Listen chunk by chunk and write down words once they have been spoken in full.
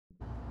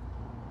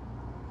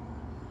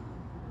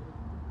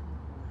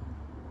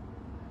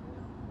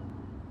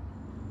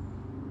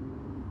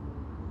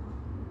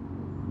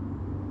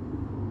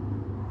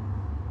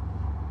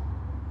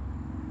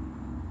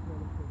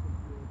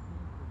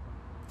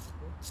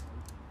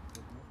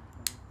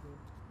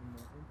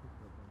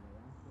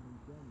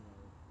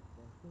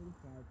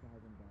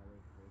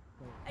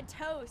A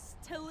toast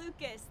to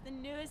Lucas, the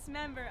newest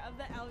member of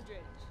the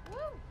Eldridge. Woo!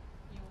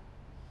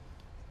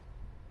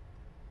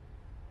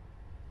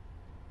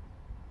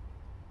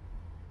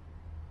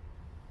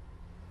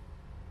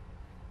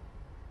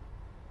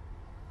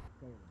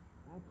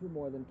 After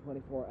more than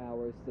 24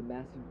 hours, the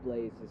massive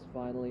blaze is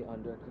finally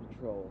under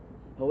control.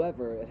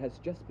 However, it has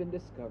just been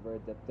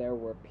discovered that there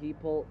were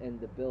people in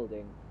the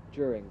building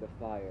during the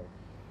fire.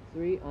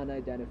 3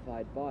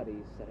 unidentified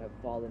bodies that have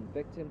fallen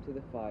victim to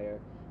the fire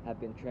have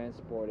been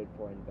transported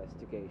for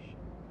investigation.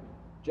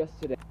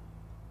 Just today,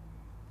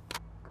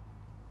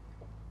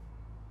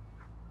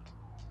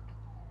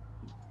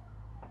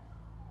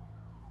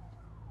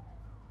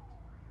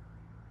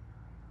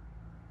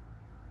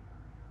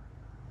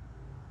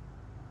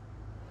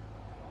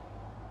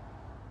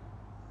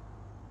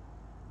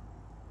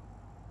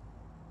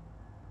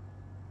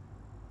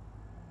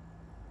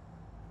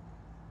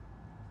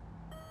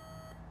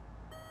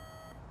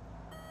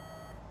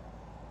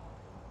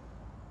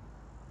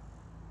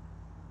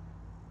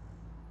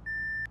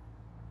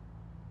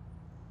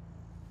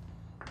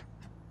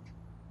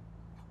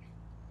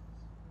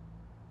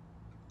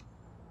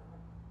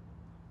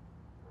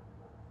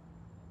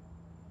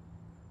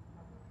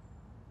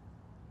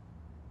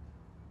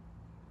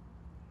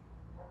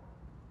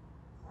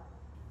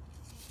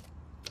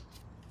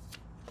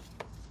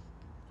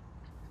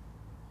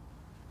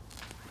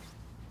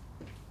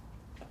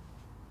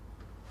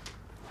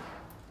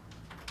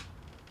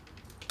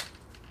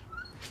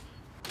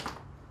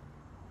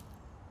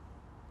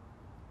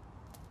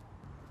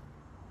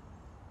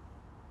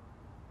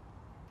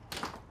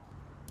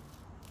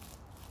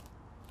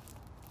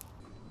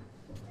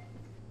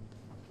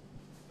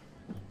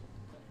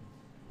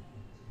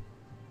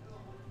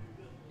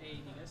 Hey,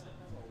 do you guys have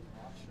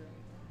a washroom?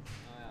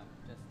 Oh yeah,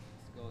 just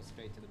go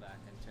straight to the back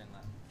and turn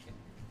left. Okay.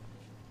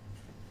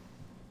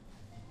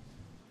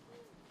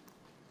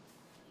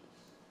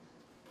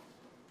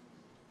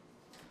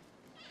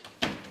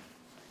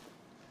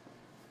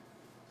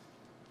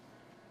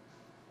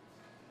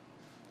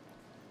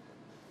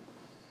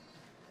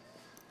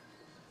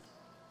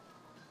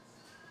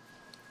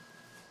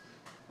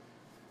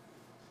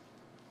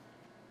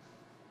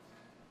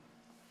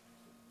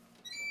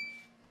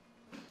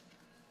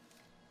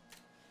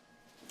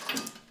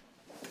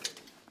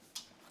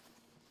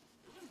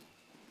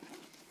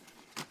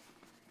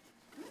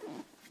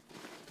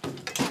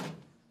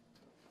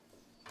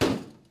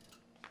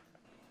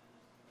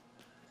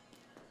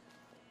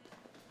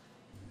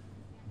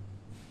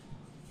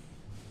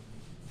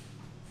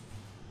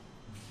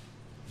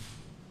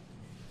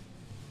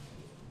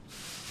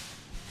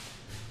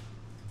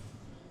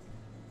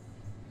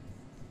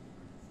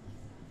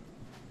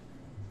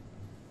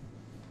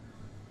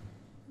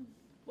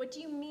 What do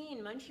you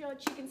mean? Montreal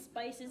chicken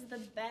spice is the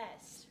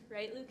best,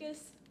 right,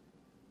 Lucas?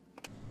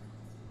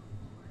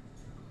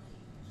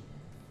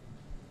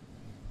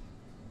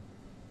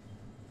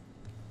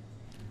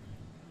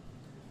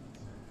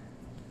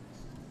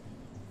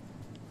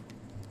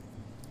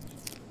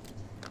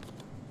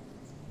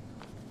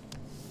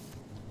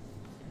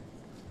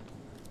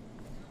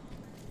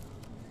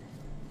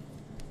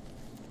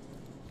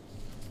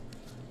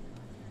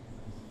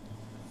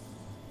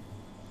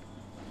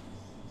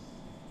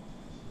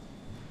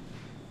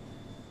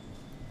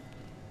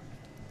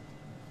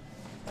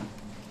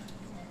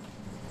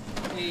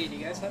 Hey, do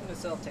you guys happen to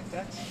sell Tic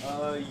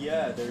Tacs?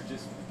 Yeah, they're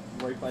just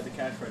right by the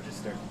cash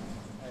register.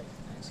 Alright,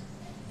 thanks.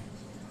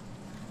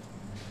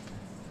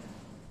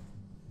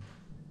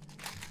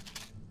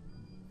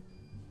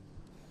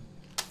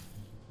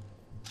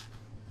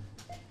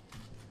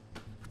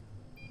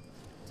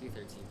 $2.13,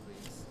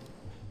 please.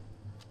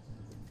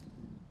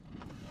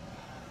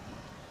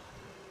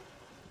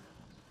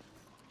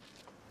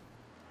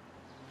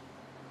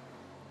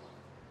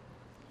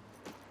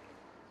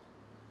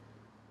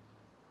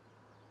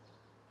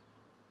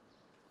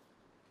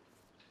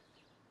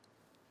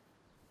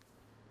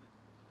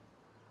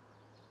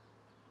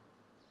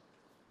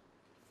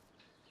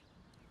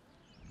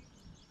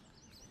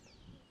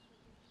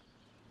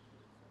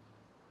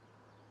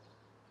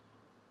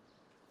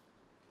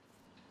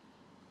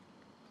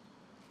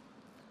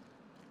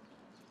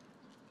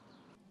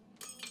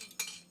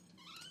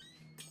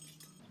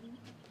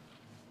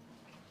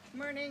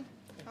 Morning.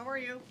 How are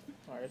you?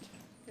 Alright.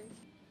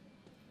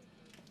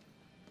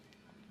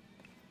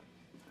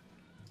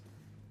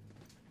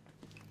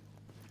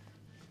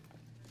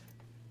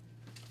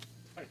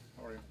 Hi,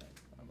 how are you?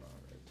 I'm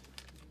alright.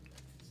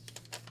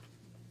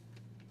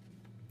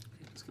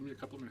 Okay, just give me a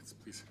couple of minutes,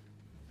 please.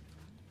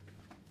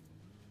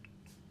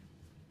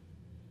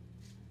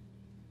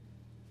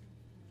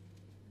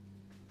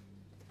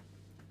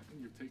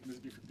 You've taken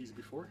these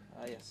before,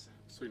 Yes.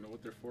 so you know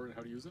what they're for and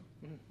how to use them?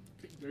 Mm-hmm.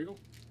 Okay, there you go.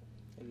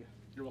 Thank you.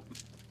 You're welcome.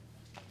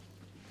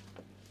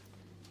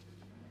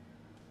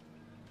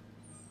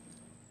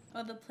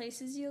 All the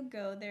places you'll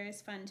go, there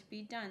is fun to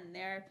be done.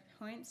 There are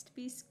points to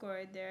be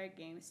scored, there are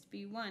games to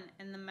be won.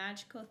 And the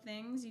magical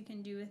things you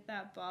can do with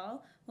that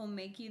ball will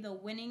make you the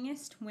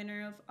winningest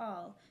winner of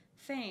all.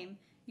 Fame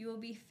You will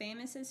be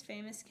famous as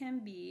famous can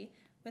be,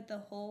 with the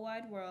whole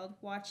wide world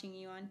watching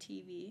you on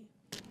TV.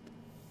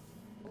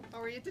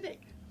 How are you today?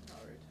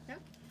 Alright. Yeah?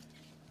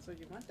 So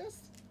you want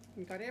this?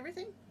 You got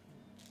everything?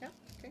 Yeah?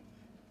 Okay.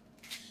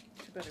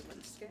 You better run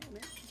the scan,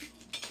 man.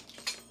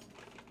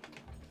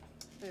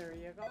 There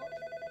you go.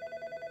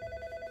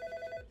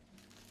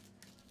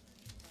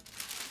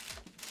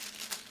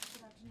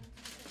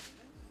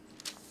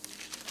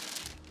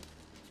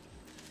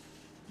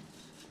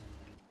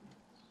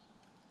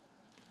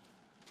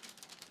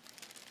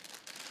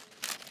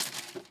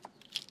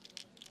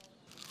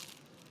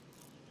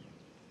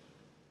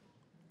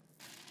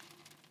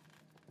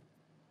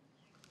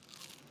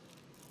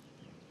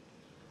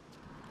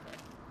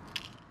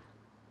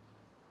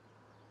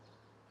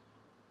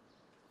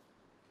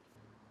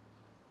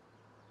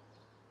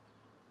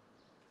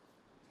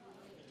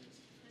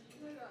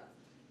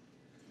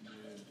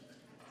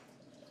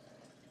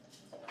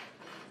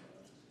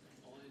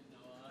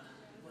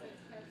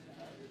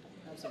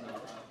 Kind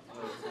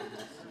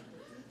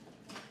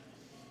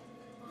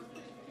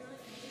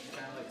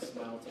of like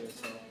smile to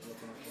yourself.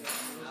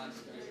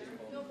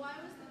 No, why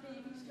was the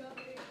baby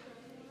strawberry?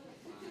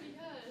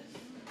 Because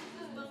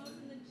his mom was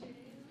in the gym.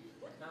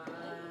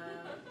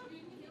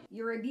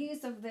 Your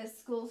abuse of this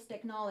school's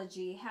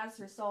technology has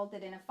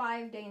resulted in a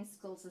 5-day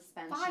school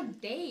suspension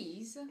 5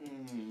 days?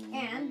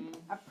 and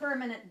a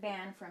permanent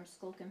ban from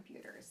school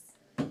computers.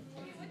 Do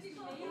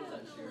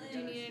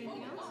you need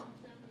anything else?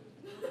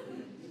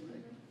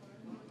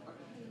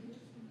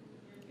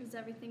 Is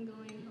everything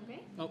going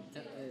okay? Oh,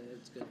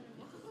 it's good.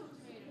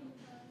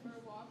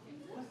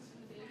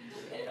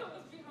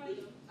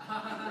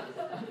 Actually,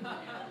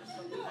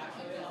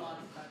 hold on.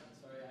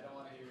 Sorry, I don't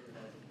want to hear your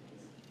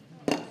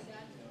voice.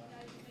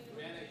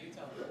 Brianna, you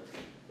tell her.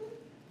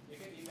 You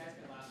guys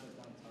can laugh with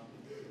one tongue.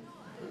 You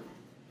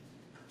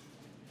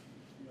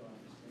don't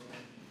understand.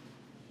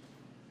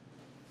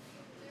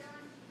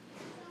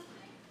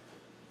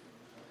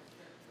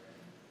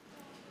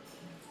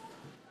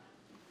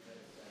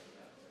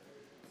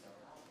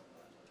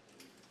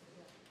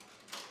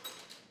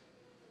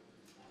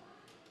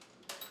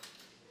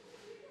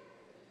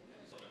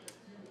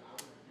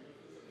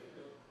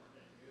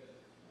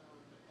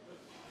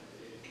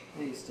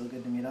 Hey, still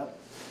good to meet up?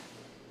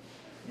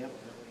 Yep.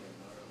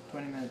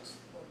 20 minutes.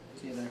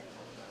 See you there.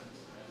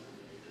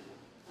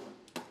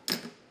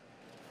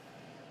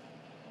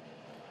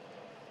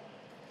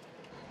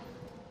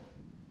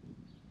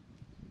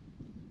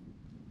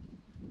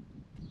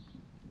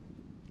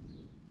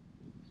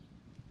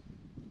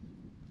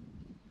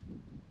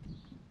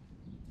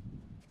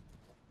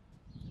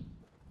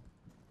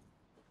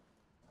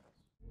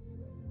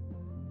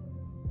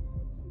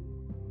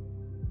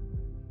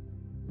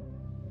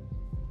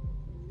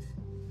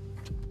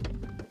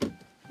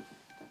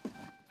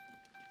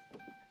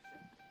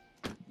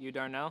 You,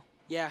 Darnell?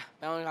 Yeah,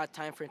 I only got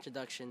time for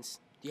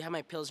introductions. Do you have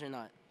my pills or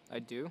not? I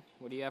do.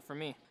 What do you have for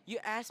me? You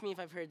asked me if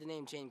I've heard the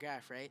name Jane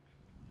Graff, right?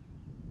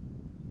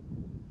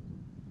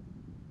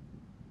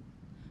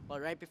 Well,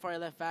 right before I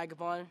left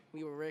Vagabond,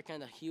 we were working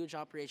on a huge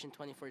Operation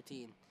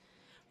 2014.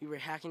 We were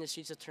hacking the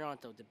streets of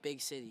Toronto, the big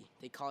city.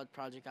 They call it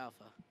Project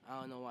Alpha. I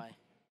don't know why.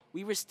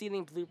 We were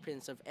stealing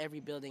blueprints of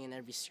every building and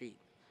every street.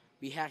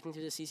 We hacked into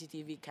the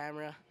CCTV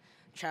camera,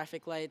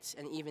 traffic lights,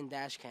 and even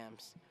dash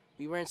cams.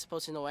 We weren't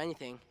supposed to know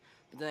anything,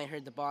 but then I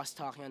heard the boss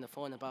talking on the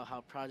phone about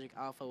how Project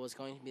Alpha was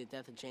going to be the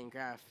death of Jane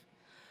Graff.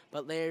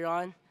 But later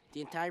on,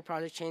 the entire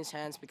project changed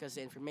hands because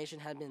the information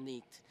had been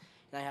leaked,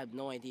 and I had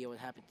no idea what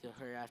happened to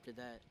her after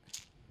that.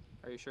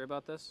 Are you sure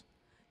about this?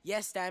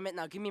 Yes, damn it.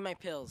 Now give me my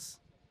pills.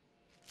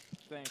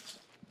 Thanks.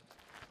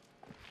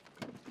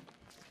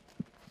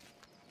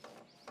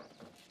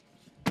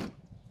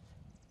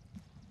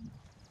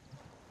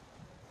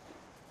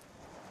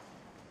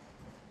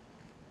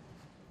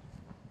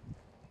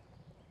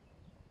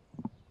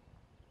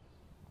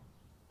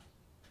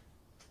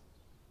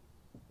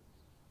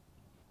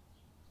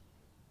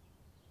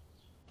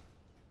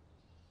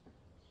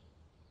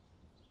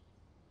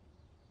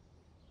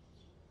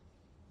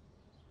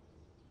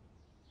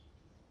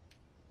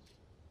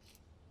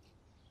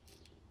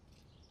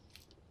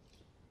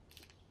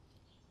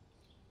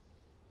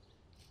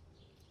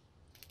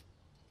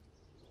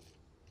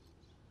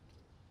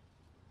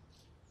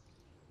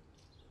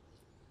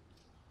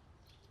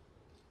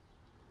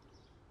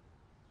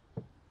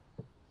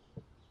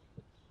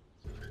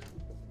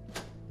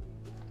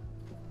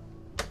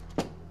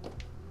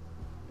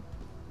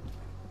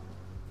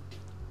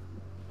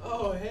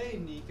 Oh, hey,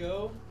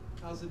 Nico.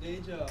 How's the day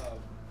job?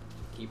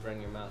 Keep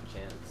running your mouth,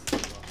 Chance.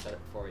 I'll set it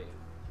for you.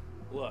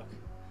 Look,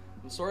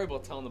 I'm sorry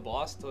about telling the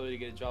boss to tell you to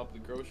get a job at the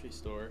grocery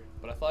store,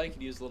 but I thought you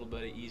could use a little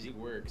bit of easy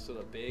work so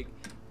the big,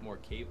 more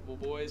capable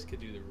boys could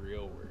do the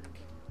real work.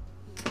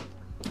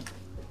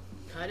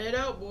 Cut it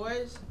out,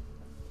 boys.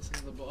 Listen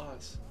to the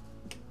boss.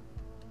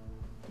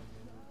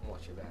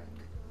 Watch your back.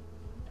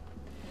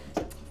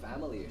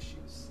 Family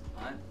issues.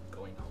 I'm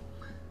going home.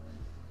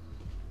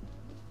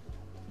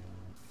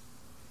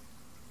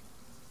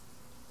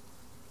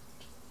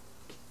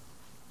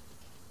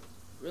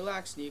 Relax.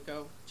 Relax,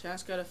 Nico.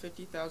 Chance got a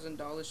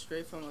 $50,000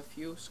 straight from a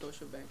few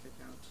Scotiabank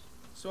accounts.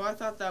 So I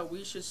thought that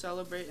we should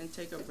celebrate and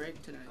take a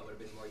break tonight. That would have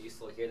been more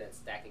useful here than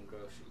stacking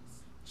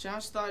groceries.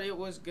 Chance thought it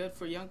was good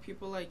for young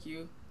people like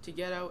you to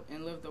get out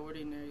and live the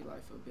ordinary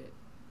life a bit.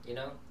 You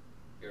know,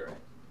 you're right.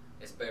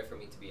 It's better for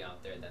me to be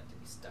out there than to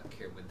be stuck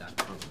here with that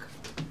punk.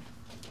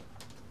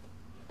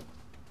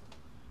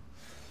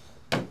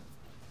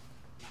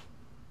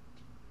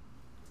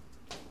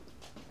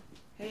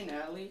 Hey,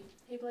 Natalie.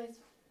 Hey, Blaze.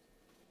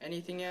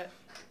 Anything yet?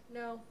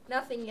 No,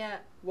 nothing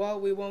yet.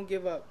 Well, we won't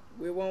give up.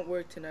 We won't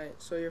work tonight,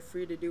 so you're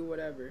free to do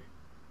whatever.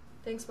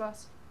 Thanks,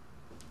 boss.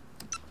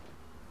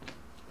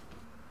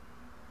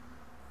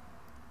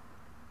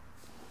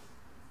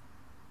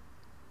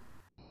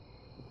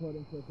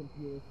 According to a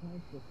computer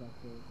science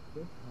professor,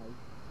 this heist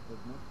was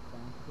much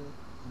faster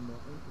and more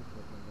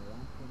intricate than the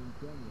last one in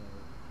January,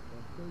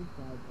 where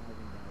 $35,000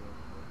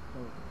 were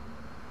stolen.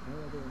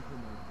 No other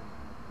information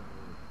has been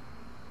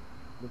released.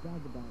 The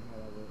vagabond,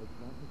 however, is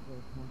not the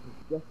first hacker.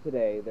 Just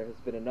today, there has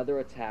been another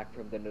attack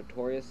from the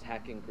notorious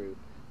hacking group,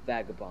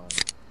 Vagabond.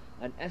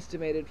 An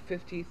estimated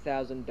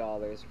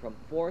 $50,000 from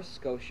 4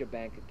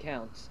 Scotiabank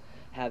accounts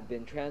have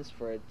been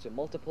transferred to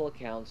multiple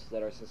accounts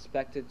that are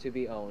suspected to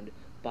be owned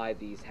by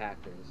these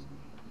hackers.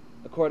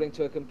 According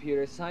to a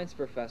computer science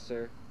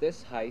professor,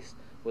 this heist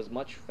was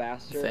much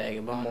faster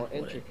and more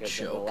intricate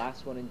than the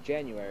last one in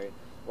January,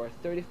 where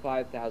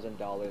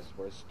 $35,000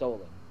 were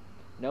stolen.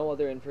 No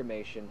other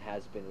information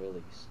has been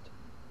released.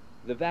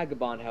 The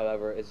Vagabond,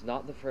 however, is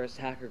not the first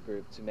hacker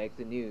group to make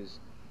the news.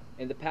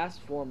 In the past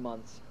 4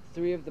 months,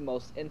 3 of the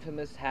most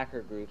infamous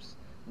hacker groups,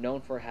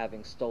 known for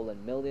having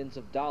stolen millions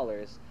of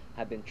dollars,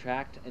 have been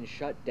tracked and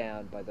shut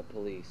down by the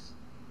police.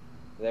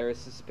 There is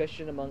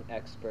suspicion among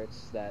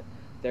experts that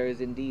there is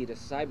indeed a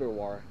cyber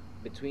war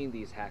between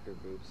these hacker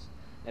groups,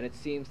 and it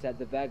seems that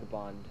the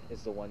Vagabond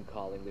is the one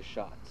calling the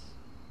shots.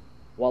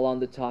 While on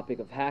the topic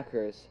of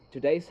hackers,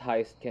 today's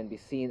heist can be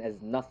seen as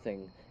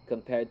nothing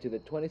compared to the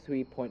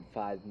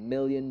 $23.5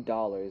 million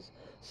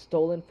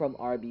stolen from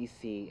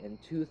RBC in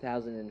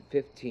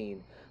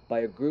 2015 by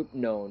a group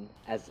known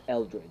as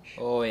Eldridge.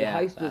 Oh yeah,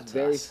 the heist was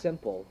very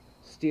simple.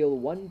 Steal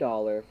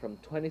 $1 from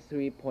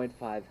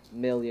 23.5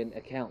 million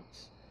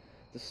accounts.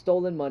 The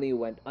stolen money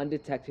went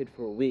undetected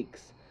for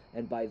weeks,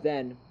 and by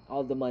then,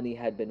 all the money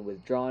had been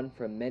withdrawn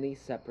from many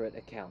separate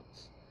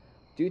accounts.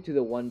 Due to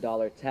the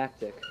 $1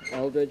 tactic,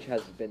 Eldridge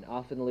has been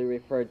oftenly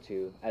referred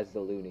to as the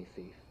Looney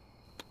Thief.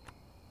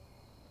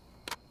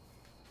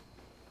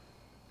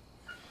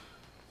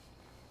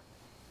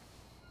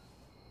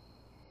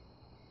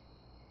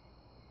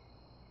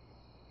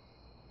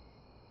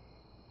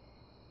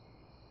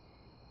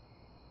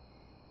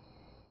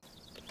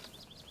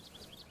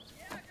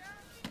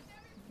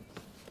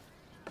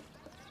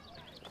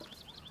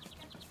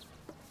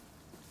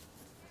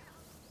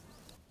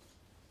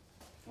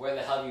 Where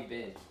the hell have you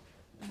been?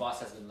 The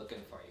boss has been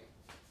looking for you.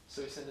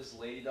 So he sent his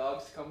lady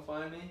dogs to come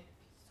find me?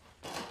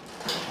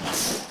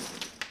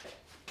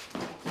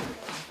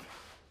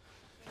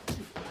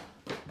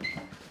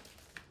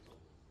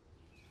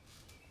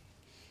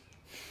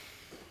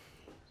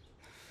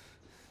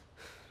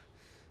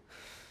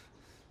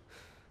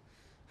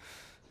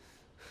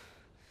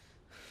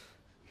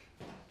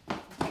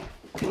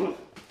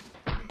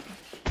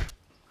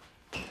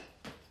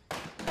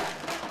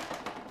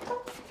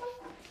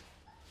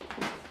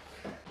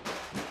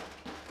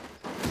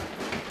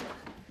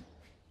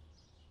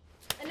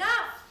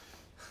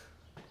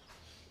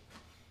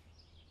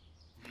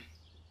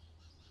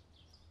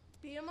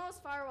 BMO's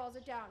firewalls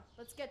are down.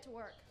 Let's get to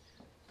work.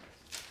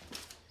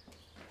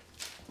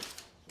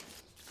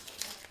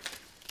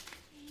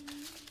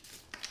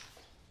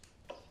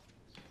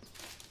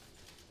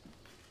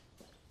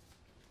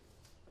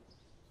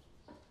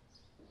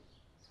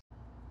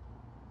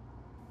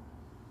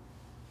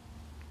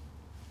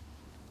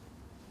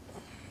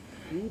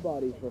 Three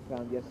bodies were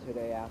found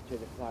yesterday after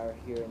the fire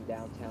here in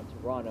downtown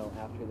Toronto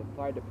after the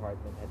fire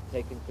department had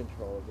taken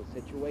control of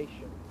the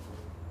situation.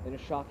 In a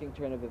shocking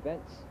turn of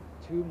events,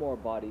 2 more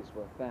bodies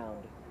were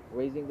found,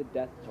 raising the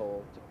death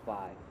toll to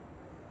 5.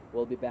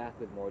 We'll be back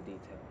with more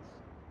details.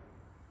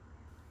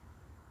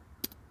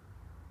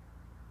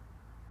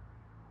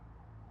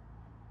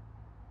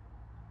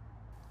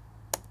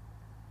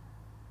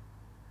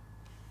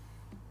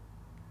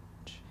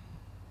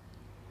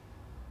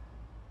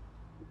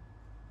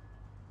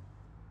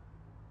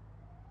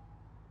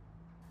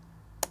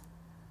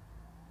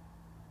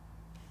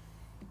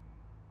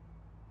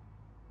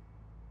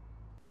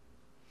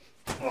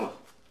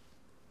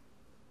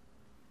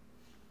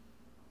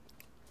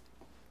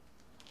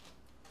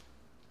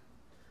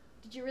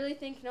 Did you really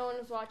think no one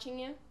was watching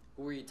you?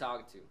 Who were you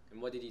talking to,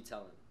 and what did you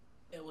tell him?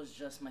 It was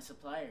just my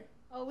supplier.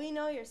 Oh, we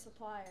know your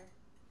supplier.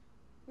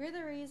 We're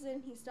the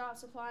reason he stopped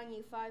supplying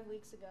you 5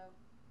 weeks ago.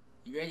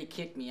 You already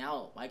kicked me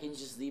out. Why can't you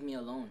just leave me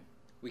alone?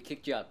 We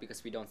kicked you out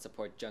because we don't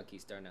support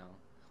junkies, Darnell.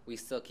 We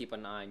still keep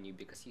an eye on you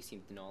because you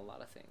seem to know a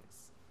lot of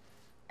things.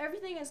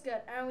 Everything is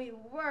good, and we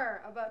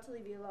were about to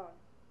leave you alone.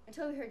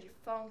 Until we heard your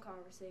phone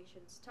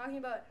conversations, talking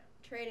about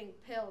trading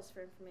pills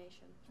for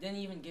information. He didn't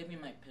even give me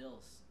my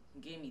pills. He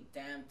gave me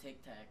damn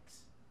Tic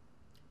Tacs.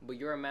 But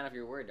you're a man of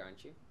your word,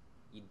 aren't you?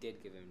 You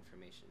did give him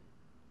information.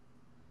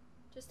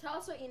 Just tell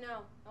us what you know,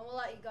 and we'll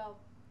let you go.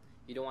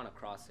 You don't want to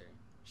cross her.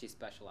 She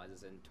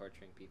specializes in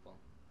torturing people.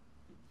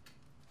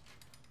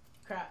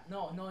 Crap,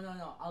 no.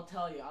 I'll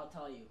tell you.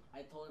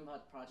 I told him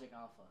about Project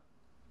Alpha.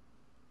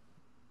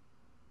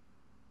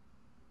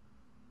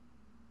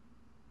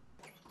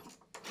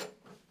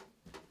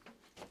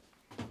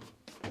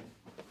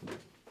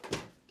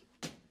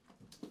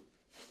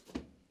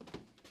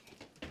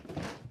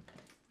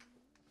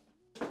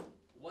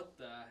 What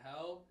the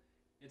hell?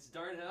 It's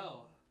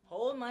Darnell.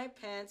 Hold my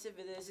pants if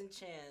it isn't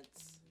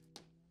Chance.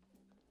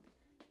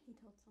 He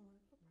told someone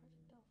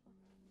about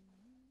Project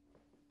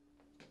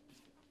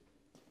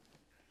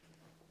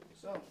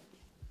Alpha. So,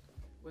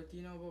 what do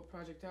you know about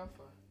Project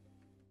Alpha?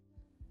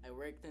 I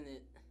worked in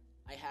it.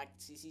 I hacked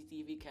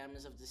CCTV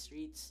cameras of the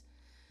streets.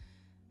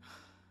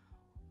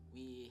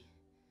 We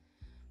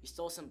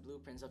stole some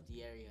blueprints of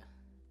the area,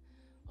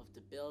 of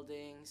the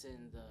buildings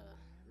and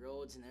the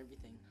roads and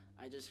everything.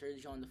 I just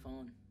heard you on the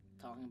phone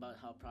talking about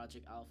how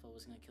Project Alpha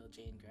was gonna kill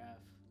Jane Graff.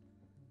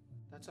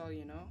 That's all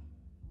you know?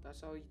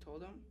 That's all you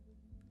told him?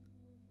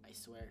 I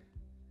swear.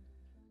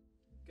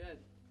 Good.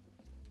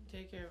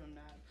 Take care of him,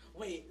 Nat.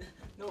 Wait,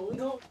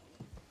 no.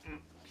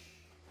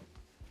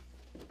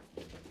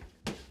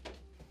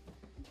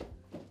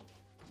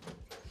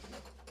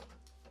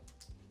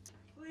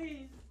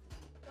 Please.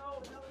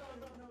 No.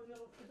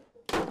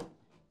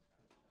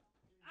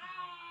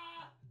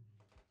 Ah!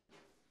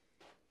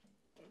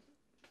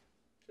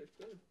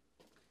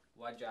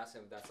 Why'd you ask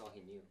him if that's all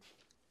he knew?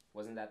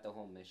 Wasn't that the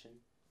whole mission?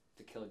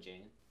 To kill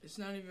Jane? It's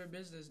none of your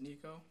business,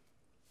 Nico.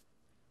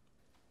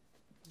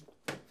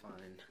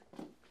 Fine.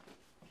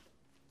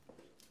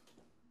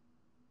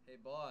 Hey,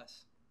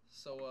 boss.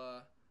 So,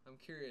 I'm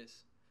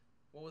curious.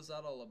 What was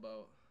that all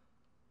about?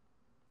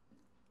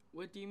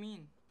 What do you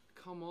mean?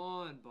 Come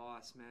on,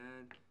 boss,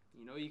 man.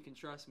 You know you can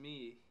trust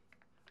me.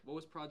 What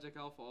was Project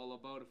Alpha all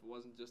about if it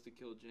wasn't just to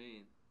kill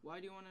Jane? Why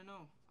do you want to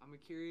know? I'm a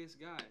curious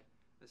guy,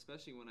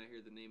 especially when I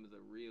hear the name of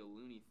the real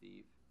loony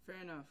thief.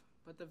 Fair enough,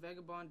 but the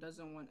vagabond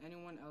doesn't want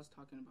anyone else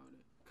talking about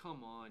it.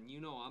 Come on,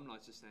 you know I'm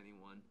not just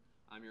anyone.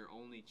 I'm your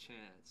only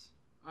chance.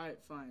 Alright,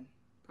 fine.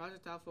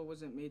 Project Alpha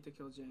wasn't made to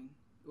kill Jane.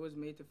 It was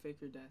made to fake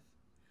her death,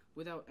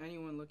 without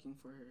anyone looking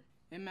for her.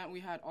 It meant we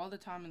had all the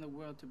time in the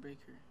world to break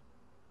her.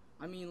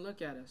 I mean,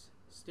 look at us,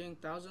 stealing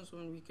thousands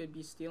when we could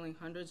be stealing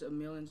hundreds of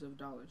millions of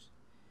dollars.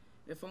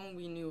 If only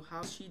we knew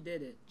how she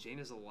did it. Jane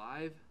is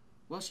alive?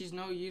 Well, she's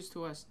no use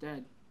to us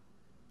dead.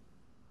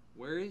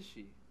 Where is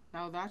she?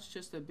 Now that's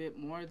just a bit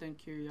more than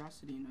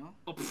curiosity, no?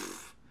 Oh,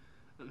 pfft.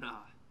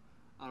 Nah,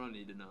 I don't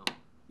need to know.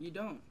 You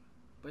don't,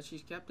 but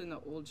she's kept in the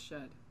old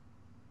shed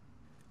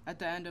at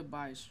the end of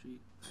By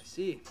Street. I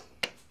see.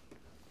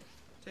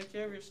 Take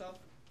care of yourself.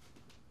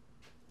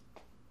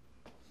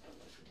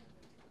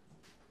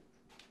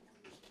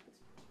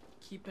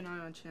 Keep an eye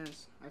on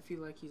Chance. I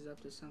feel like he's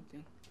up to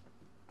something.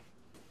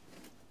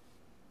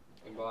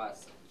 Hey,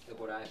 boss, look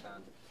what I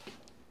found.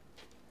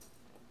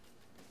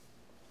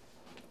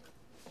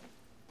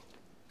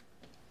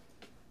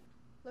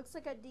 Looks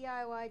like a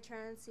DIY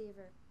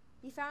transceiver.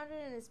 He found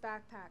it in his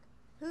backpack.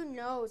 Who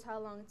knows how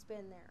long it's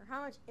been there or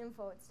how much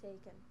info it's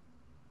taken.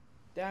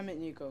 Damn it,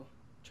 Nico.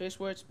 Trace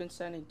where it's been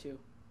sending to.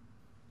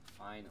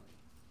 Finally,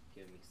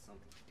 give me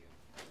something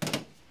to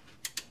do.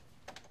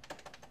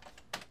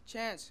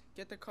 Chance,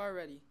 get the car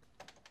ready.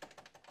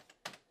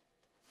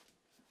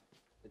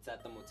 It's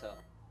at the motel.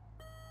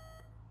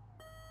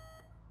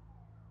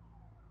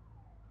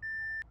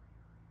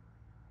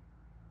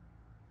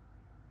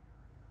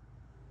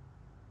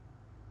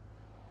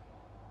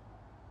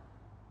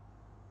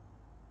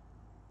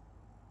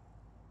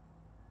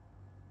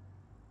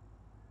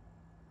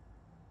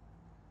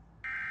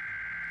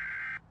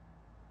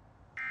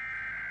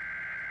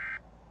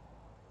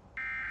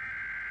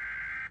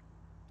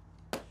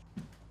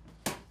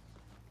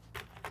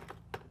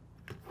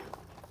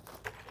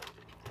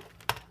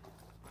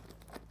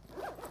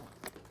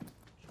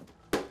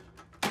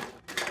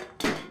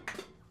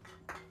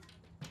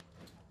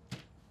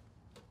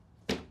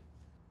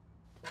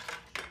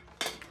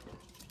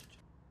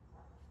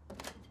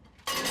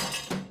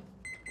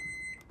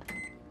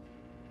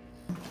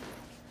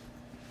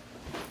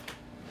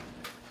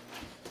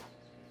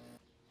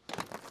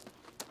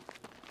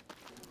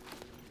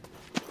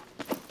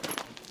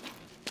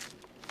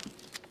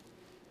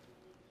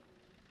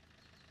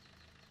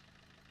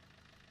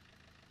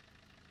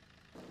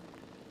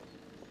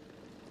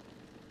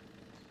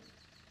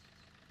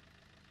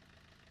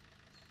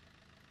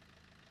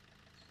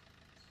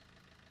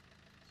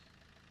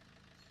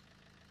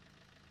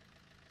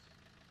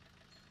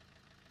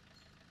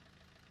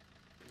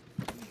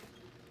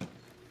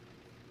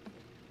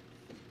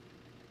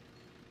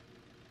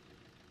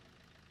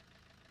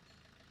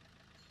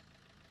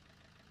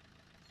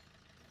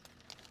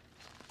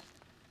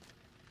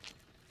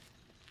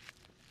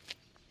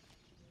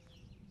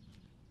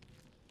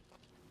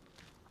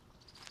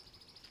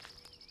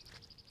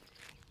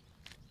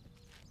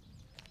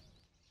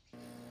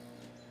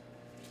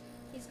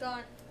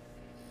 gone.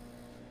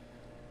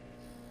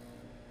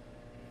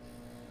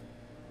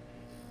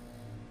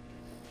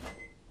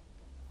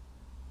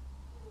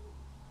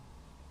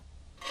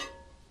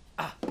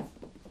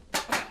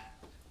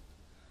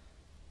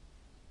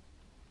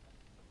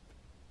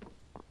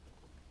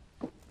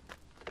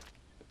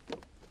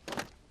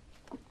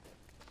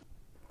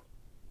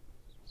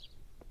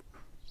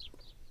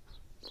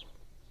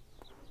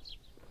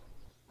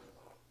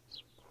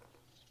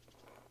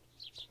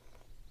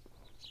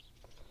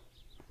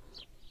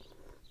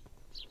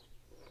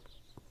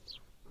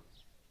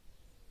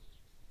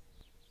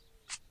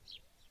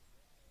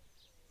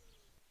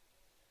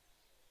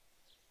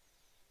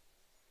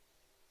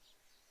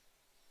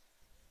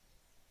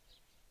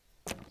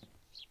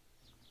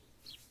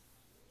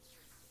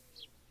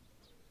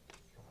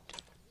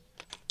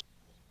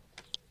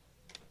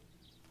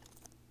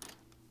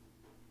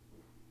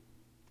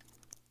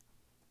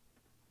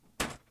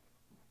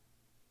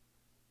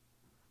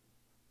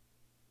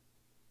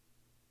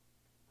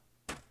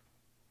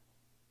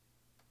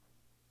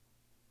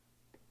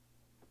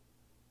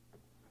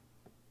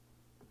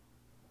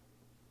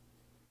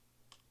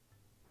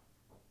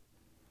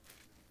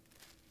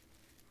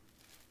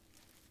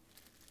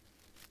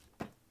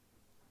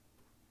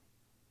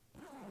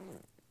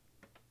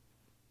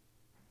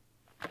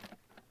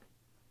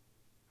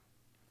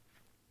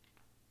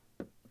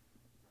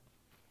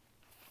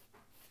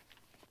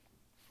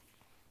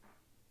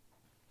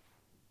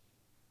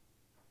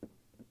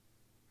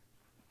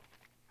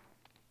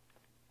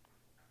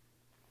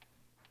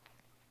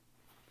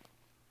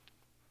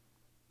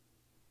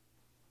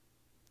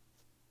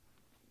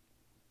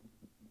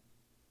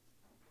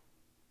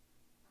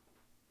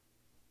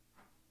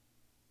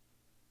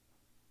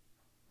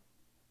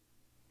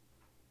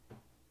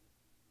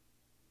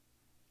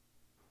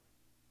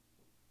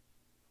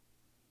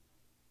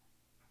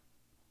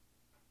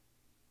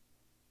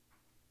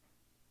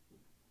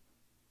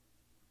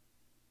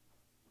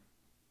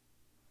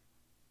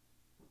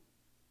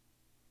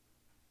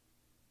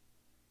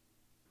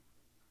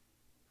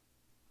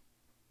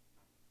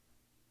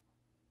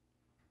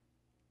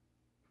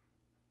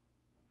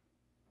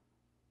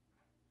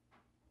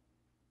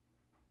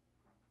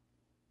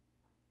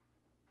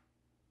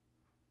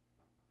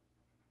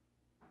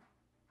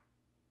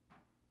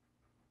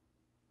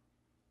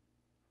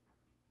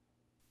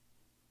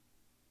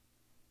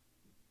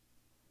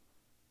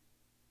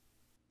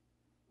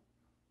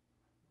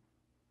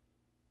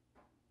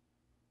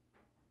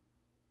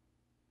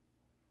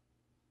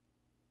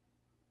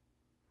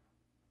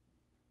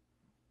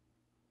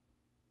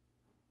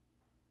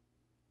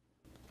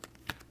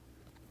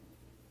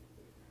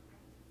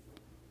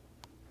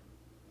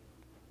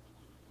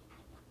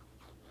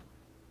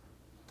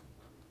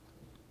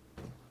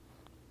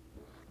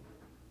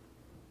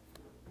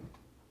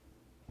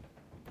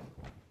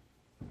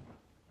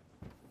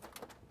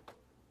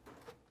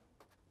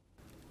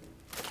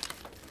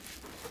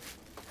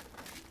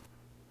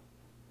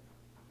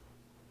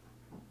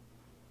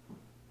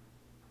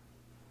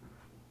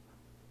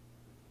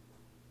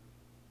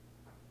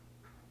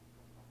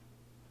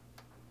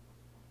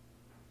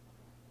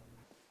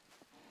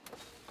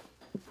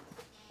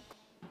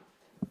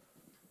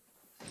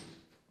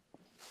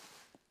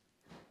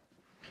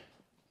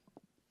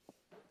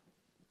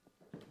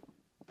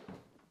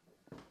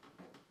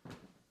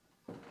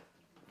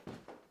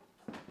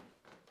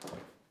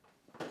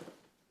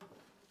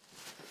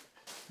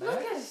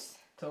 Lucas!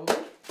 Toby?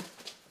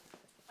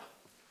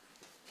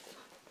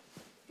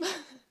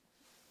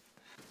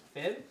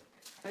 Fib?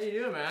 How you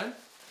doing, man?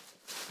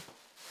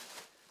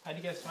 How'd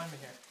you guys find me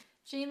here?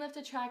 Jane left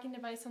a tracking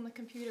device on the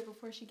computer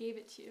before she gave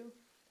it to you.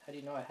 How do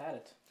you know I had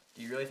it?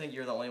 Do you really think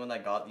you're the only one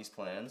that got these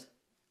plans?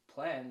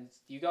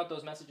 Plans? You got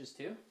those messages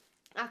too?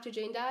 After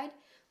Jane died,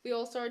 we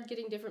all started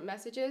getting different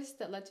messages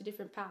that led to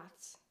different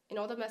paths, and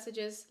all the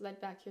messages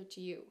led back here to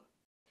you.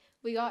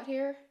 We got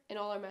here, and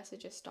all our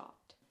messages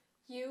stopped.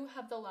 You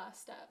have the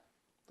last step.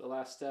 The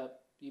last step?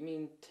 You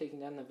mean taking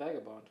down the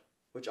vagabond?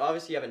 Which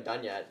obviously you haven't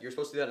done yet. You were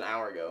supposed to do that an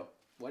hour ago.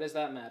 What does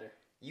that matter?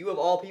 You of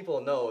all people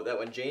know that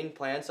when Jane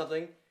plans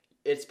something,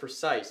 it's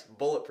precise,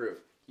 bulletproof.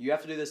 You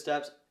have to do the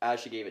steps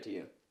as she gave it to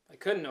you. I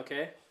couldn't,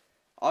 okay?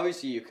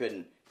 Obviously you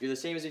couldn't. You're the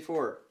same as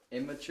before.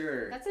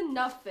 Immature. That's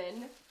enough,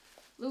 Finn.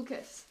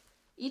 Lucas,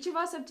 each of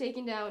us have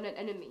taken down an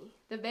enemy.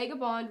 The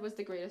vagabond was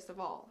the greatest of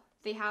all.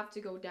 They have to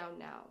go down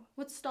now.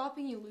 What's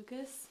stopping you,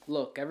 Lucas?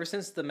 Look, ever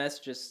since the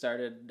messages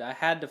started, I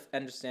had to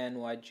understand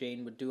why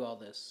Jane would do all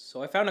this,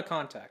 so I found a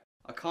contact.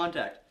 A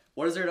contact?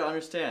 What is there to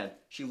understand?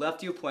 She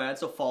left you a plan,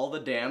 so follow the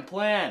damn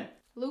plan.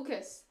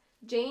 Lucas,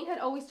 Jane had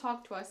always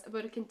talked to us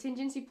about a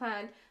contingency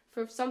plan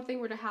for if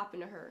something were to happen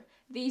to her.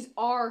 These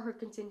are her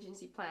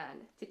contingency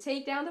plan, to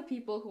take down the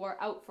people who are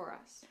out for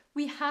us.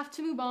 We have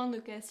to move on,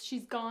 Lucas.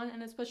 She's gone,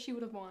 and it's what she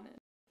would have wanted.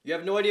 You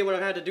have no idea what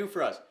I've had to do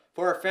for us,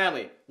 for our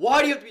family.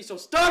 Why do you have to be so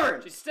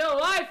stubborn? She's still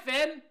alive,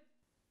 Finn!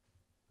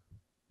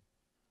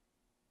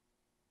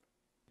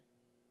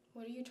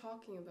 What are you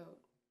talking about?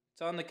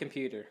 It's on the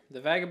computer. The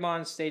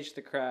vagabonds staged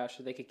the crash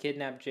so they could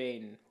kidnap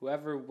Jane.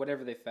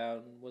 Whatever they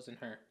found wasn't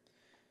her.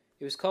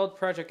 It was called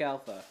Project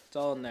Alpha. It's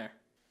all in there.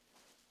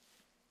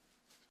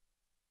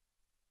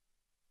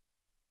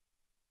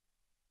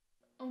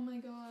 Oh my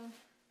god.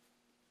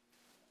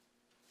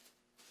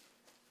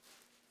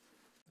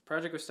 The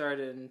project was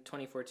started in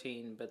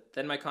 2014, but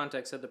then my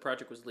contact said the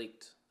project was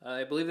leaked.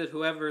 I believe that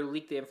whoever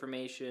leaked the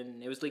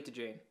information, it was leaked to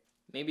Jane.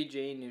 Maybe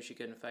Jane knew she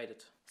couldn't fight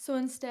it. So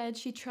instead,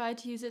 she tried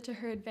to use it to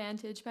her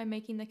advantage by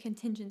making the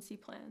contingency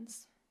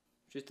plans.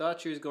 She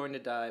thought she was going to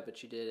die, but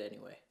she did it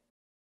anyway.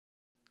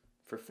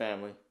 For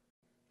family.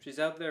 She's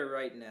out there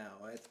right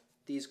now at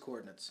these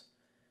coordinates.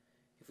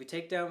 If we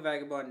take down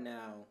Vagabond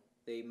now,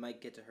 they might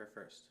get to her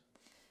first.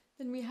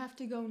 Then we have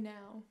to go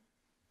now.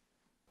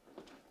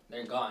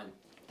 They're gone.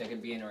 They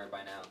could be anywhere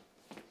by now.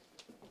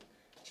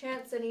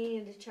 Chance said he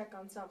needed to check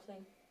on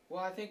something.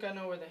 Well, I think I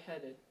know where they're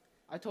headed.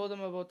 I told him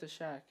about the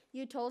shack.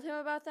 You told him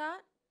about that?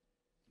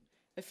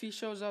 If he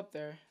shows up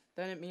there,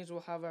 then it means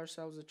we'll have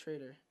ourselves a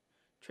traitor.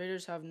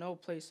 Traitors have no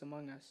place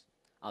among us.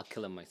 I'll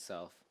kill him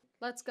myself.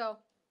 Let's go.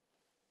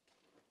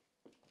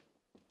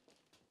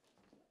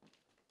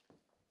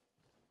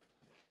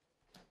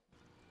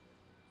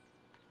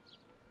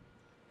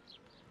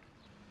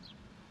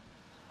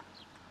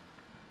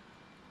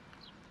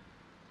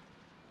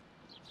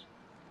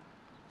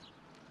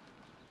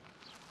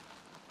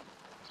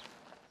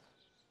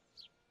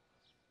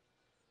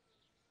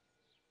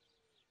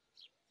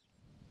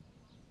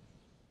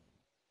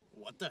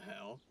 What the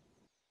hell?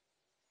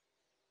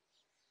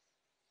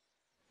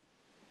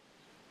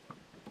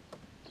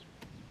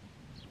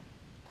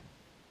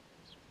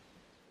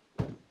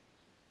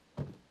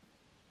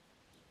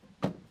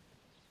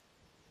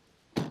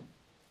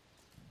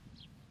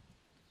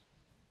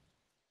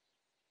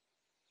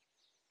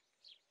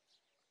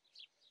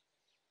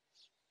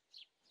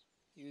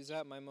 He was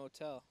at my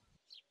motel.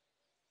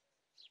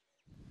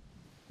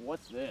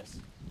 What's this?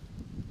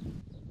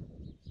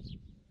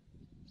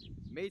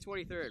 May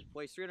 23rd,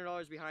 place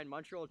 $300 behind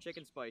Montreal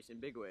Chicken Spice in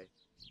Bigway.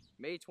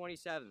 May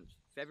 27th,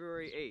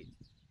 February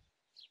 8th.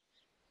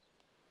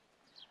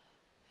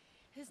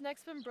 His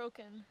neck's been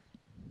broken.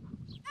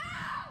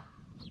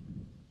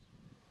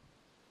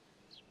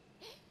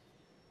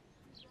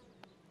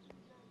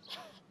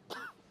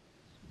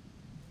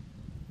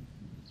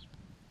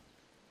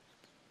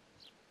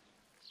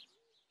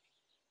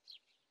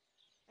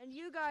 And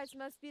you guys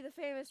must be the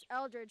famous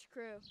Eldridge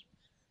crew.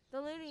 The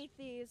loony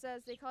thieves,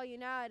 as they call you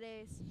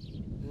nowadays.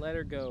 Let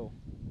her go.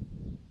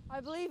 I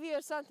believe you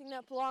have something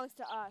that belongs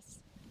to us.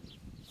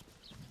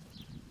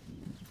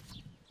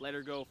 Let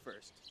her go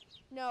first.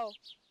 No,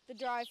 the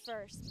drive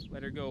first.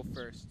 Let her go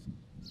first.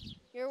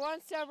 You're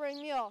one stubborn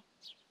mule,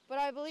 but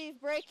I believe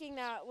breaking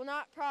that will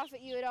not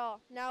profit you at all.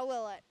 Now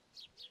will it?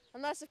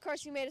 Unless, of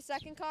course, you made a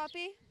second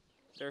copy?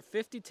 There are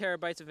 50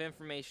 terabytes of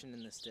information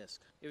in this disk.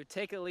 It would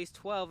take at least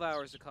 12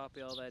 hours to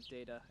copy all that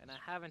data, and I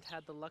haven't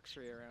had the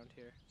luxury around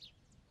here.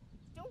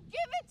 Don't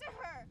give it to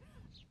her!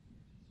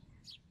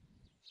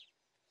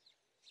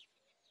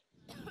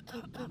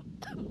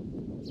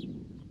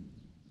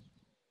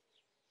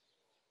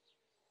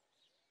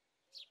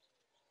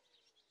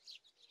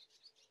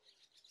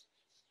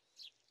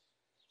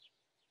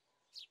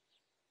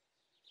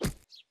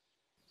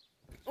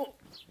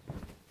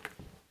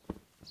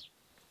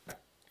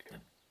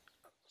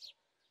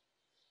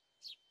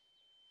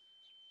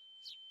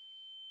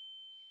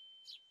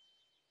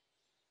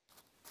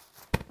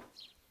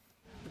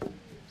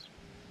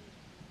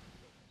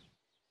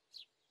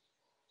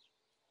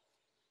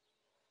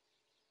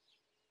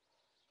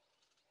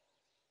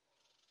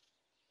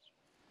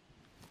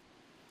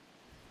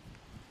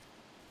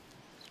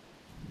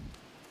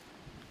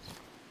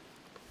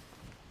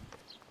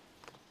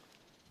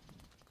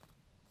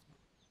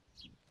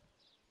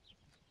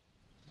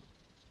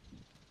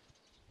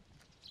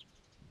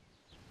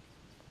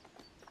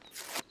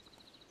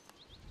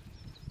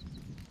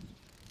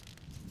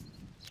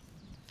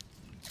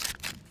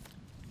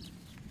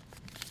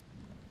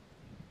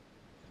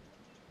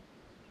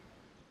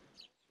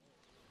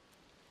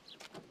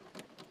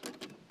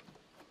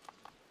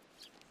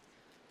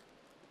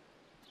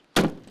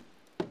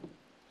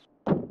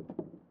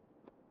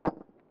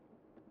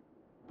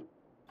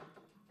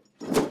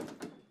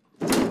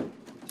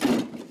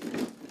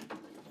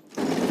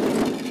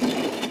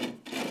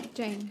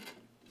 Jane.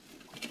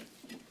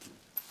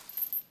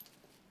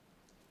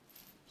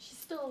 She's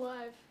still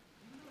alive.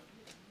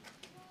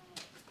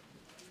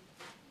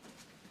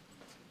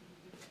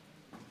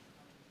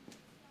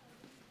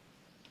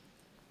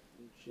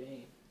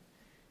 Jane.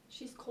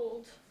 She's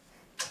cold.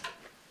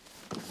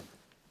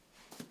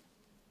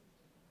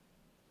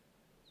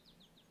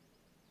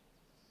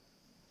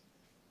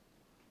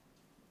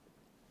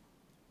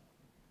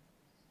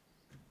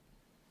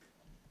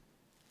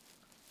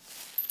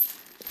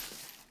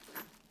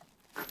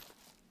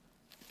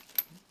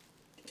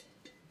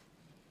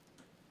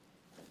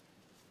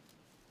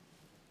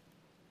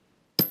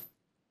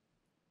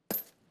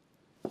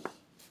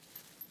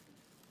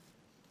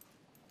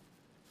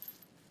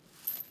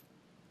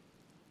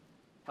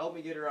 Help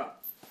me get her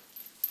up.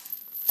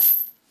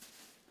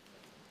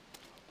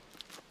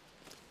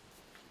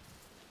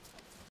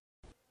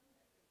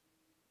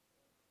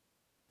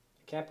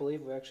 Can't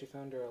believe we actually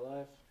found her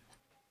alive.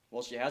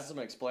 Well, she has some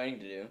explaining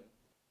to do.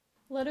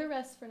 Let her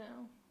rest for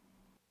now.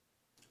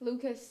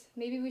 Lucas,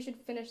 maybe we should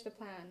finish the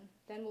plan.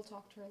 Then we'll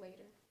talk to her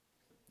later.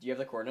 Do you have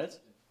the coordinates?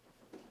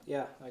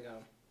 Yeah, I got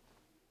them.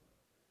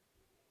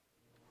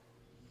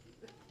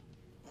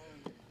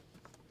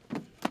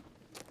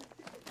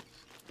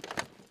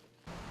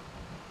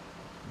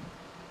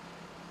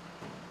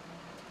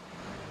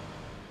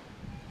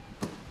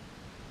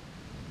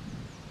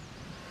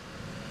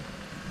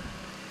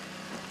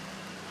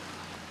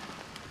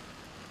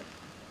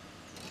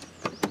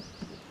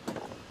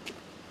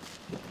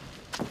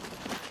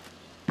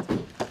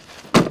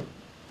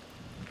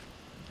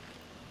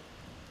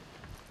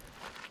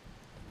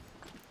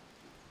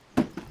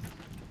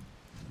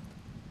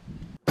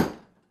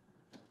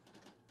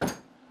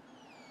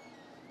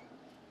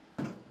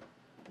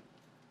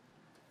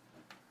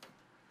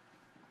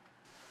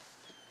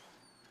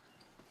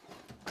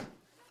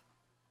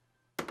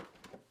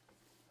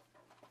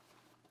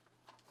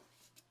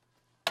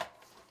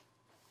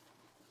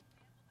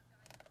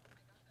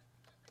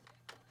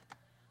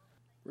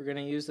 We're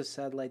going to use the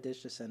satellite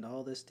dish to send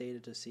all this data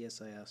to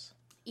CSIS.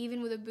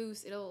 Even with a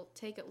boost, it'll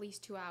take at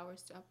least 2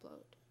 hours to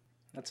upload.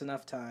 That's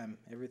enough time.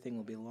 Everything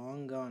will be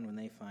long gone when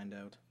they find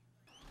out.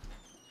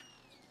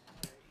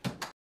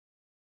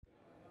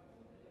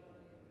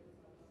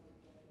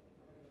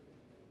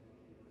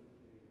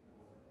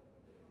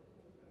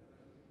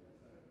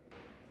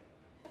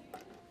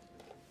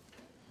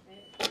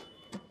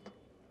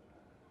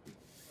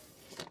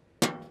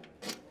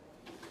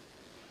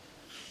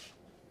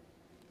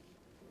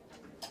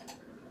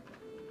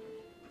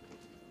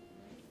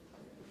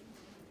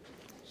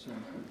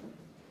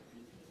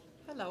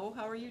 Hello,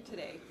 how are you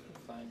today?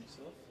 Fine,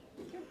 yourself?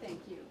 Good, thank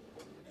you.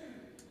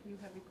 You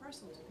have a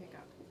parcel to pick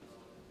up.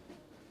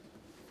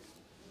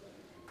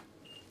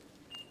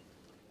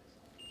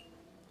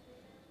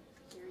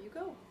 Here you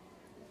go.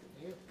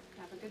 Here.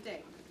 Have a good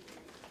day.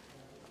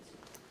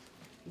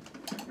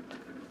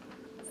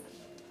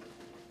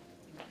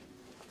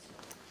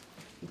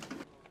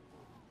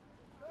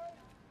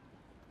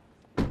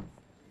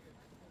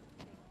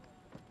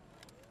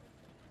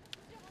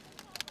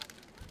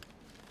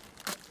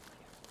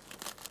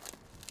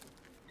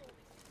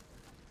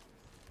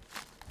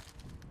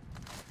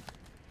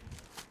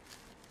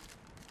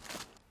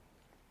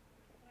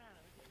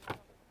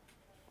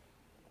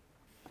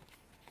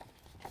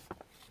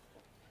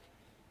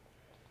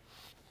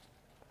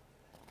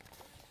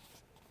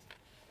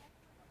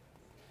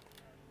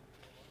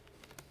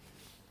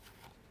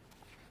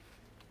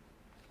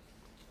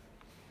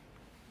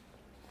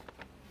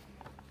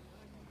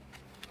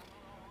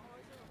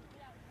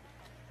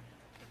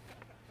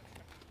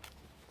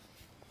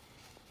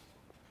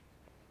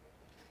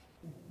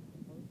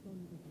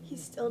 He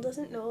still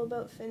doesn't know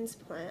about Finn's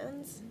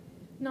plans?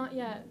 Not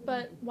yet,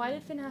 but why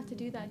did Finn have to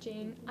do that,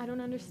 Jane? I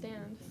don't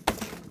understand.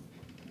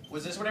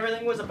 Was this what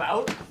everything was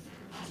about?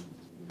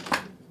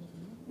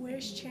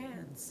 Where's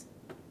Chance?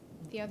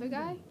 The other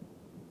guy?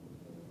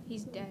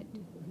 He's dead.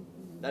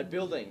 That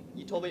building,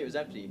 you told me it was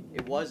empty.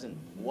 It wasn't,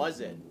 was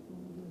it?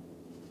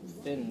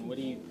 Finn, what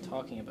are you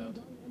talking about?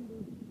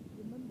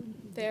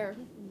 There.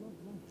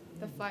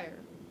 The fire.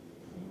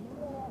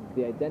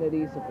 The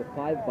identities of the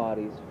 5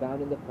 bodies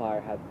found in the fire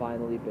have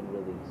finally been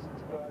released.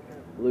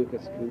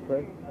 Lucas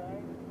Cooper,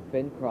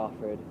 Finn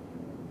Crawford,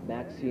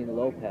 Maxine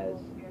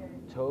Lopez,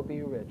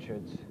 Toby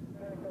Richards,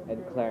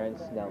 and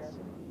Clarence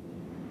Nelson.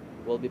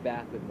 We'll be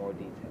back with more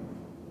detail.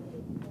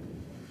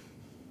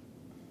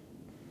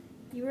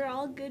 You were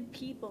all good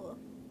people,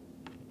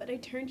 but I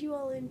turned you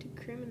all into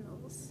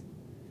criminals.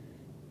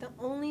 The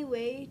only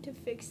way to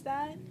fix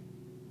that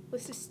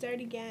was to start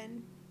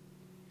again.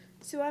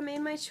 So I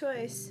made my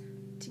choice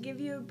to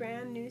give you a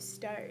brand new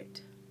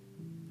start.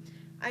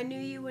 I knew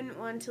you wouldn't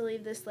want to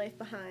leave this life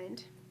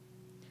behind,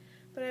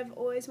 but I've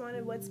always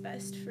wanted what's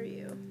best for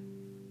you.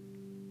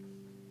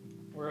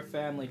 We're a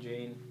family,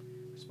 Jane.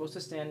 We're supposed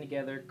to stand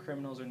together,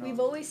 criminals or not. We've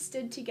always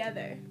stood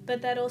together,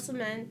 but that also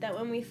meant that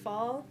when we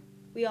fall,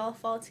 we all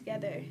fall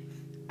together.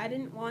 I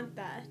didn't want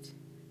that.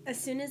 As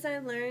soon as I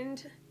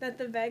learned that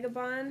the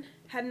vagabond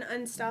had an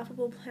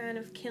unstoppable plan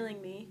of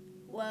killing me,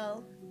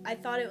 well, I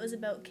thought it was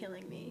about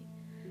killing me.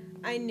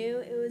 I knew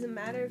it was a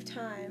matter of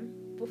time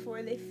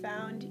before they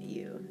found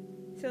you.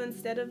 So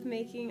instead of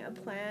making a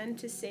plan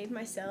to save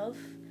myself,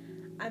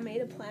 I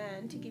made a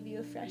plan to give you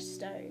a fresh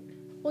start.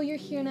 Well, you're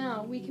here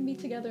now. We can be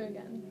together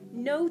again.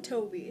 No,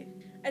 Toby.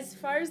 As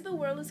far as the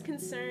world is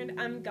concerned,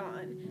 I'm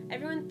gone.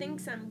 Everyone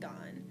thinks I'm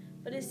gone.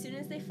 But as soon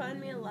as they find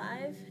me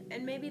alive,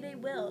 and maybe they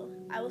will,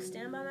 I will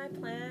stand by my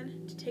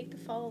plan to take the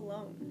fall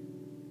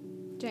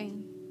alone.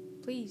 Jane,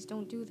 please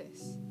don't do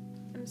this.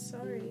 I'm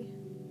sorry.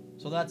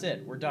 So that's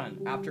it. We're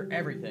done. After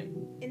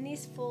everything. In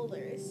these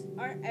folders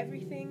are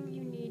everything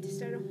you need to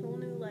start a whole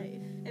new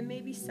life. And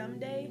maybe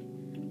someday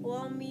we'll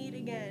all meet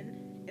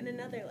again in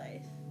another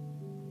life.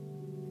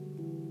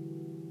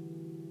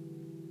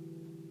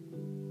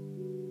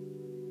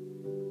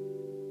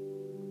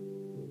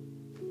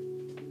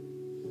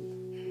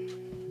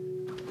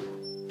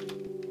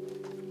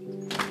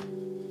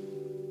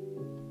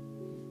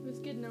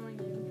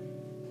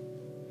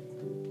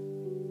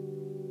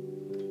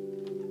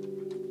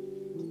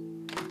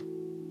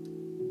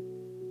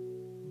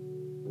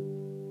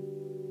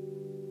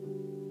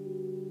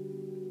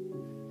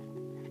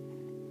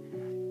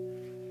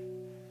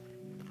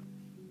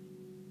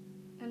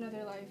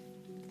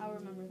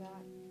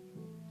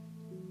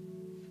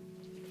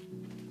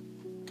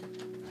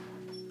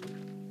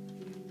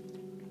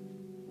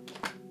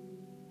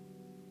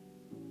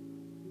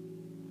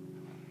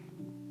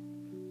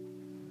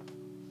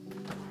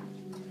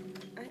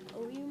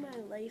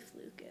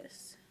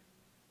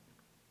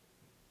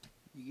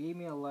 You gave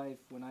me a life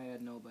when I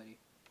had nobody.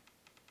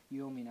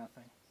 You owe me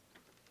nothing.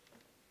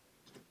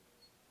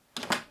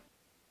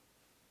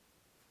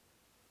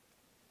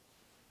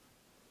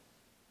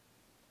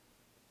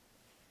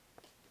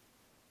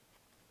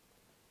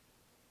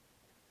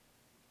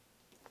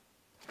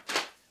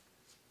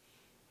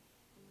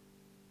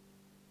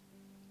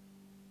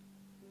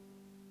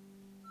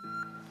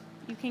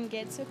 You can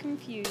get so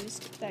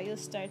confused that you'll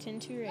start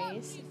into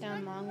race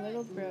down long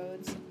little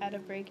roads at a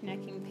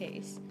breaknecking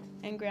pace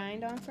and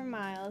grind on for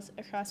miles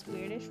across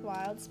weirdish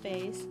wild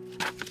space,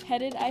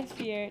 headed, I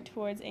fear,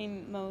 towards a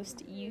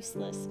most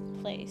useless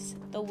place,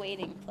 the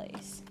waiting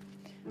place.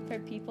 For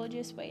people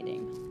just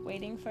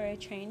waiting for a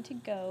train to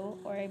go,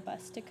 or a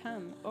bus to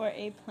come, or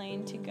a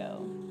plane to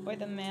go, or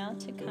the mail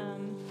to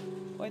come,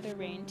 or the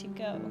rain to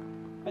go,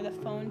 or the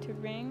phone to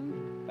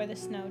ring, or the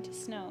snow to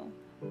snow,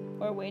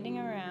 or waiting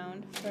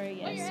around for a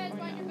yes or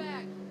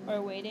no,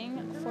 or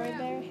waiting for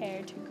their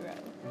hair to grow.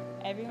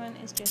 Everyone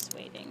is just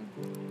waiting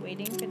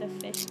for the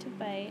fish to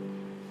bite,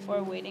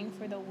 or waiting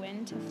for the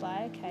wind to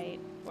fly a kite,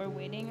 or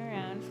waiting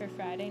around for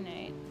Friday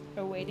night,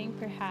 or waiting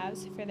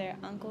perhaps for their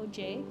Uncle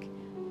Jake,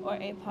 or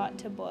a pot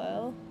to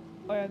boil,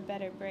 or a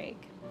better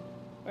break,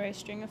 or a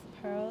string of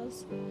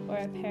pearls, or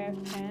a pair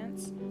of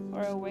pants,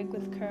 or a wig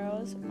with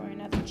curls, or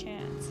another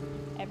chance.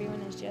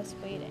 Everyone is just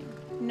waiting.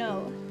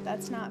 No,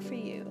 that's not for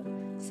you.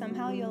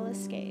 Somehow you'll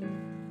escape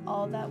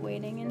all that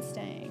waiting and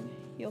staying.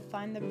 You'll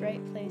find the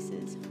bright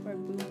places where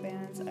boo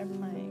bands are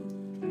playing.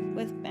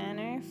 With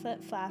banner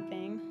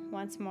flip-flapping,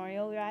 once more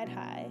you'll ride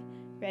high,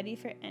 ready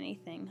for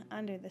anything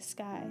under the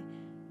sky.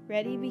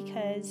 Ready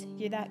because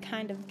you're that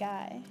kind of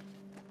guy.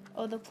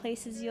 Oh, the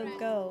places you'll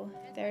go,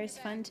 there is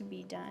fun to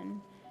be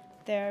done.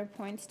 There are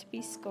points to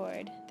be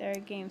scored, there are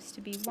games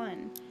to be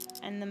won,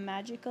 and the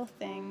magical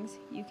things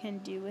you can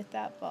do with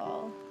that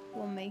ball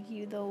will make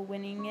you the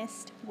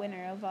winningest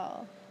winner of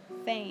all.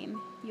 Fame,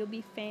 you'll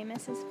be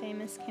famous as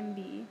famous can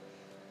be,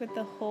 with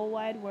the whole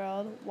wide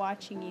world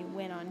watching you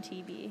win on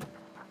TV.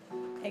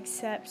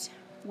 Except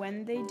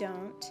when they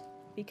don't,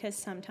 because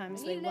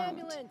sometimes they won't.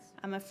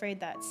 I'm afraid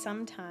that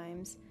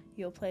sometimes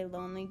you'll play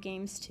lonely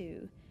games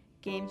too,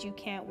 games you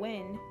can't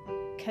win,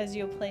 'cause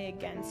you'll play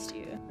against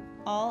you.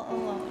 All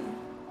alone,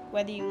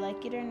 whether you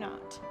like it or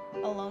not.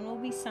 Alone will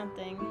be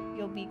something,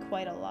 you'll be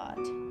quite a lot.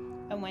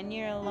 And when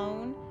you're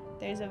alone,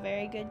 there's a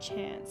very good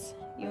chance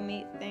you'll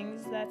meet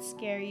things that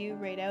scare you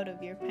right out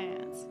of your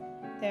pants.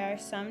 There are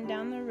some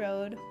down the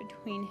road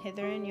between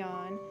hither and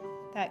yon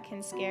that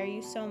can scare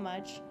you so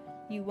much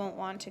you won't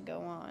want to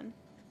go on.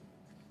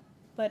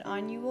 But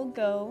on you will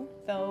go,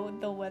 though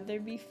the weather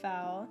be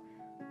foul.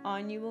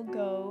 On you will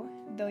go,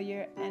 though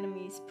your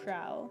enemies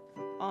prowl.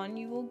 On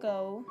you will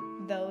go,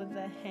 though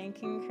the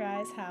hanking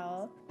cries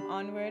howl.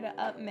 Onward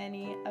up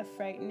many a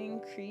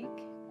frightening creek,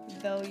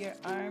 though your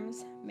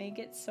arms may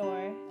get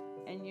sore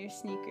and your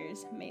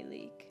sneakers may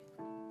leak.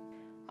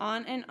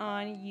 On and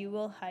on you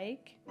will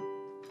hike,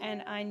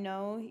 and I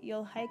know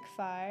you'll hike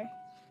far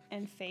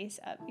and face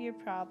up your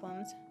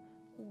problems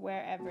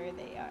wherever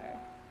they are.